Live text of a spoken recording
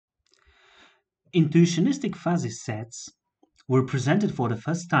Intuitionistic fuzzy sets were presented for the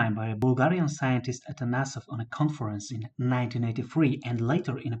first time by a Bulgarian scientist Atanassov on a conference in 1983 and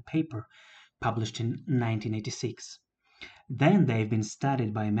later in a paper published in 1986. Then they've been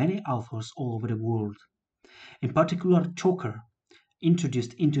studied by many authors all over the world. In particular, Choker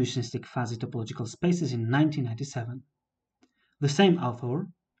introduced intuitionistic fuzzy topological spaces in 1997. The same author,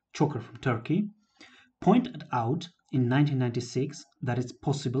 Choker from Turkey, pointed out in 1996 that it's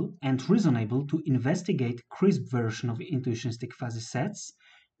possible and reasonable to investigate crisp version of intuitionistic fuzzy sets,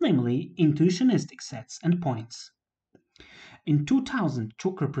 namely intuitionistic sets and points. In 2000,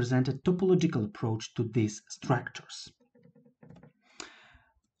 Choker presented topological approach to these structures.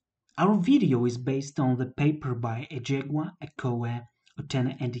 Our video is based on the paper by Ejegwa, Akowe,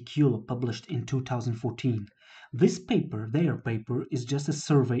 Otene and Ikyule published in 2014. This paper, their paper, is just a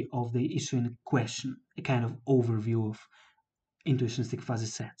survey of the issue in question, a kind of overview of intuitionistic fuzzy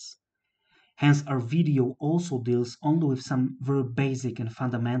sets. Hence, our video also deals only with some very basic and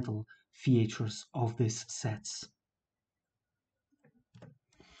fundamental features of these sets.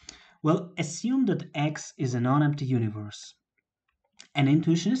 Well, assume that X is a non-empty universe. An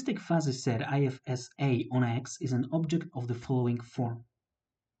intuitionistic fuzzy set IFSA on X is an object of the following form.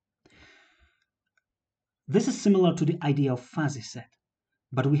 This is similar to the idea of fuzzy set,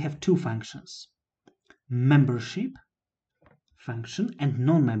 but we have two functions: membership function and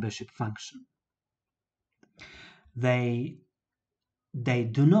non-membership function. They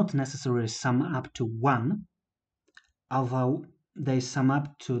do not necessarily sum up to 1, although they sum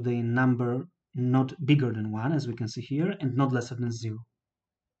up to the number not bigger than 1, as we can see here, and not lesser than 0.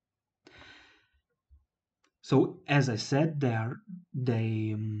 So, as I said,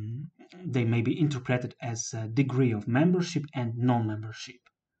 they may be interpreted as a degree of membership and non-membership.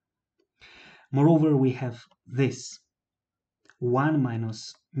 Moreover, we have this 1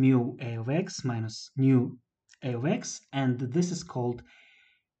 minus mu a of x minus nu a of x, and this is called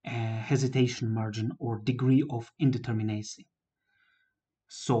hesitation margin or degree of indeterminacy.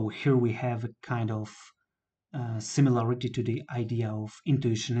 So here we have a kind of similarity to the idea of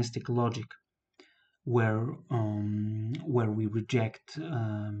intuitionistic logic, where we reject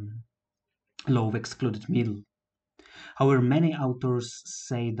law of excluded middle. However, many authors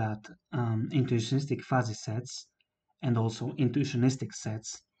say that intuitionistic fuzzy sets and also intuitionistic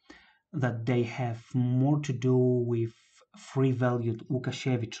sets, that they have more to do with free-valued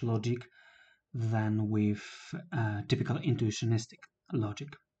Lukasiewicz logic than with typical intuitionistic logic.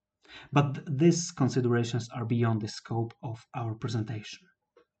 But these considerations are beyond the scope of our presentation.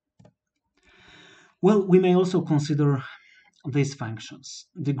 Well, we may also consider these functions: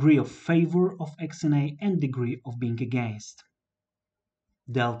 degree of favor of x in A and degree of being against,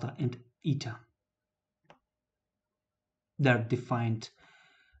 delta and eta. They're defined,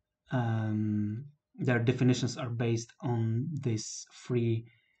 their definitions are based on these three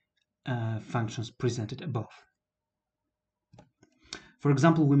functions presented above. For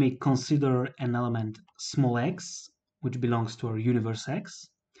example, we may consider an element small x, which belongs to our universe X,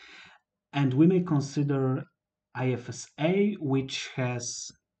 and we may consider IFSA, which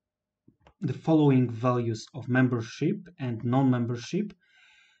has the following values of membership and non-membership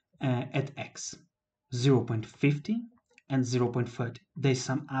at X: 0.50 and 0.30. They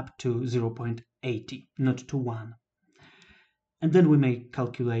sum up to 0.80, not to 1. And then we may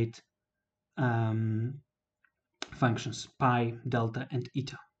calculate functions pi, delta, and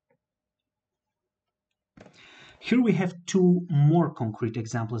eta. Here we have two more concrete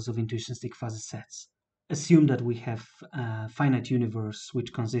examples of intuitionistic fuzzy sets. Assume that we have a finite universe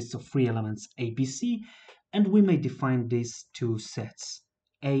which consists of three elements A, B, C, and we may define these two sets,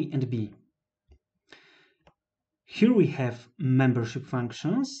 A and B. Here we have membership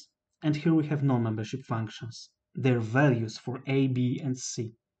functions, and here we have non-membership functions, their values for A, B, and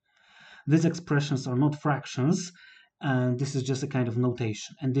C. These expressions are not fractions, and this is just a kind of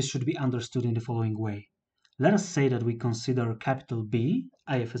notation, and this should be understood in the following way. Let us say that we consider capital B,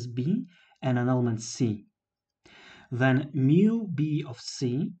 IFSB, and an element C. Then mu B of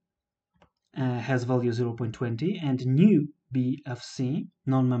C has value 0.20, and nu B of C,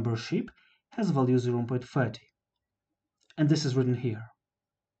 non-membership, has value 0.30. And this is written here.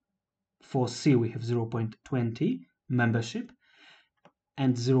 For C we have 0.20 membership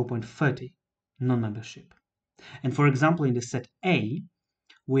and 0.30 non-membership. And for example, in the set A,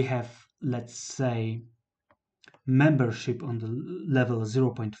 we have, let's say, membership on the level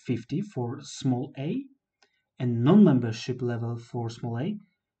 0.50 for small a, and non-membership level for small a,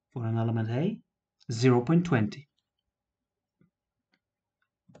 for an element A, 0.20.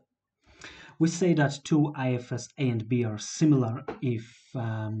 We say that two IFS A and B are similar if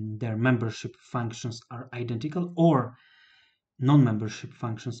their membership functions are identical, or non-membership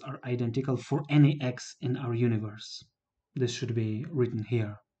functions are identical for any X in our universe. This should be written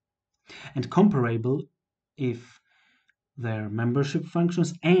here. And comparable if their membership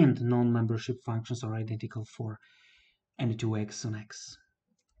functions and non-membership functions are identical for any two X on X.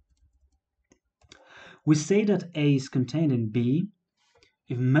 We say that A is contained in B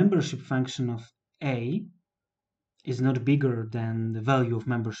if membership function of A is not bigger than the value of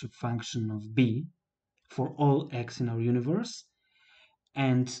membership function of B for all X in our universe,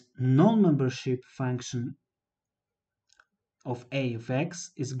 and non-membership function of A of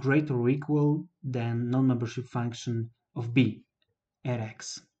X is greater or equal than non-membership function of B at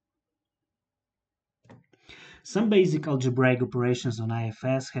X. Some basic algebraic operations on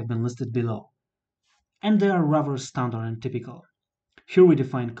IFS have been listed below, and they are rather standard and typical. Here we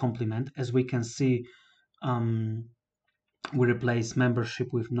define complement. As we can see, we replace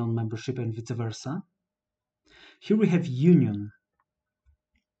membership with non-membership and vice versa. Here we have union.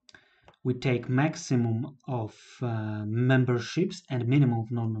 We take maximum of memberships and minimum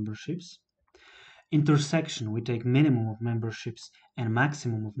of non-memberships. Intersection, we take minimum of memberships and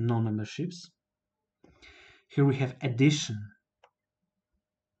maximum of non-memberships. Here we have addition,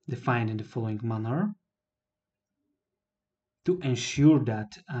 defined in the following manner. To ensure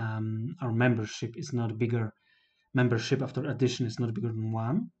that our membership is not bigger, membership after addition is not bigger than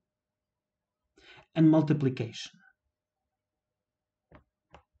 1. And multiplication.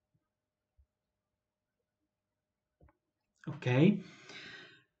 Okay.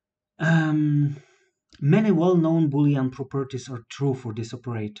 Many well-known Boolean properties are true for these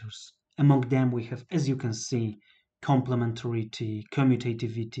operators. Among them we have, as you can see, complementarity,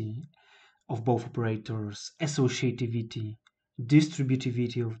 commutativity of both operators, associativity,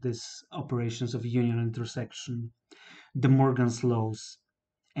 distributivity of these operations of union and intersection, De Morgan's laws,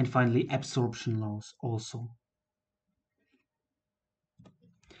 and finally absorption laws also.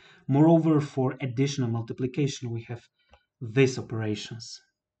 Moreover, for addition and multiplication we have these operations.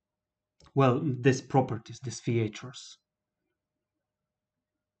 Well, these properties, these features.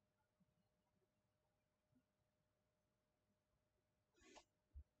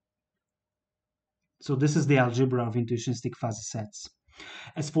 So this is the algebra of intuitionistic fuzzy sets.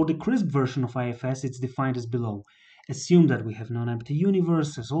 As for the crisp version of IFS, it's defined as below. Assume that we have non-empty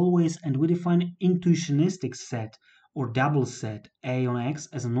universe as always, and we define intuitionistic set or double set A on X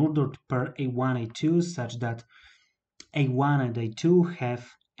as an ordered pair A1, A2 such that A1 and A2 have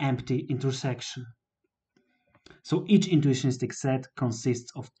empty intersection. So each intuitionistic set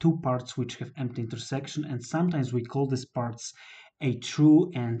consists of two parts which have empty intersection, and sometimes we call these parts a true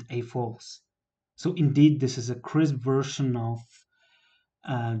and a false. So indeed, this is a crisp version of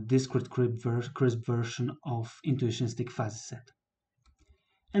discrete crisp version of intuitionistic fuzzy set.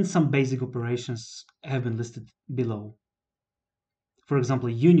 And some basic operations have been listed below. For example,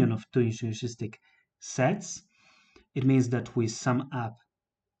 union of two intuitionistic sets. It means that we sum up,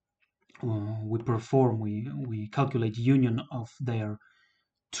 we calculate union of their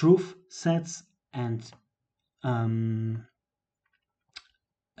truth sets and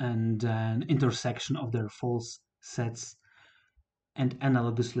an intersection of their false sets. And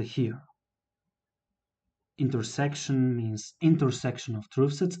analogously here, intersection means intersection of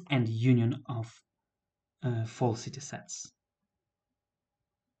truth sets and union of falsity sets.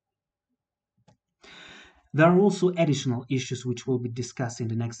 There are also additional issues which will be discussed in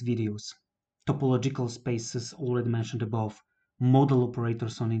the next videos. Topological spaces already mentioned above, model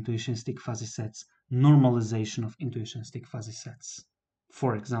operators on intuitionistic fuzzy sets, normalization of intuitionistic fuzzy sets.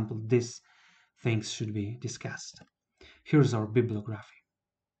 For example, these things should be discussed. Here's our bibliography.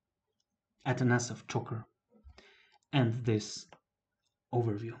 Atanassov, Choker, and this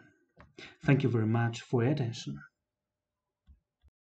overview. Thank you very much for your attention.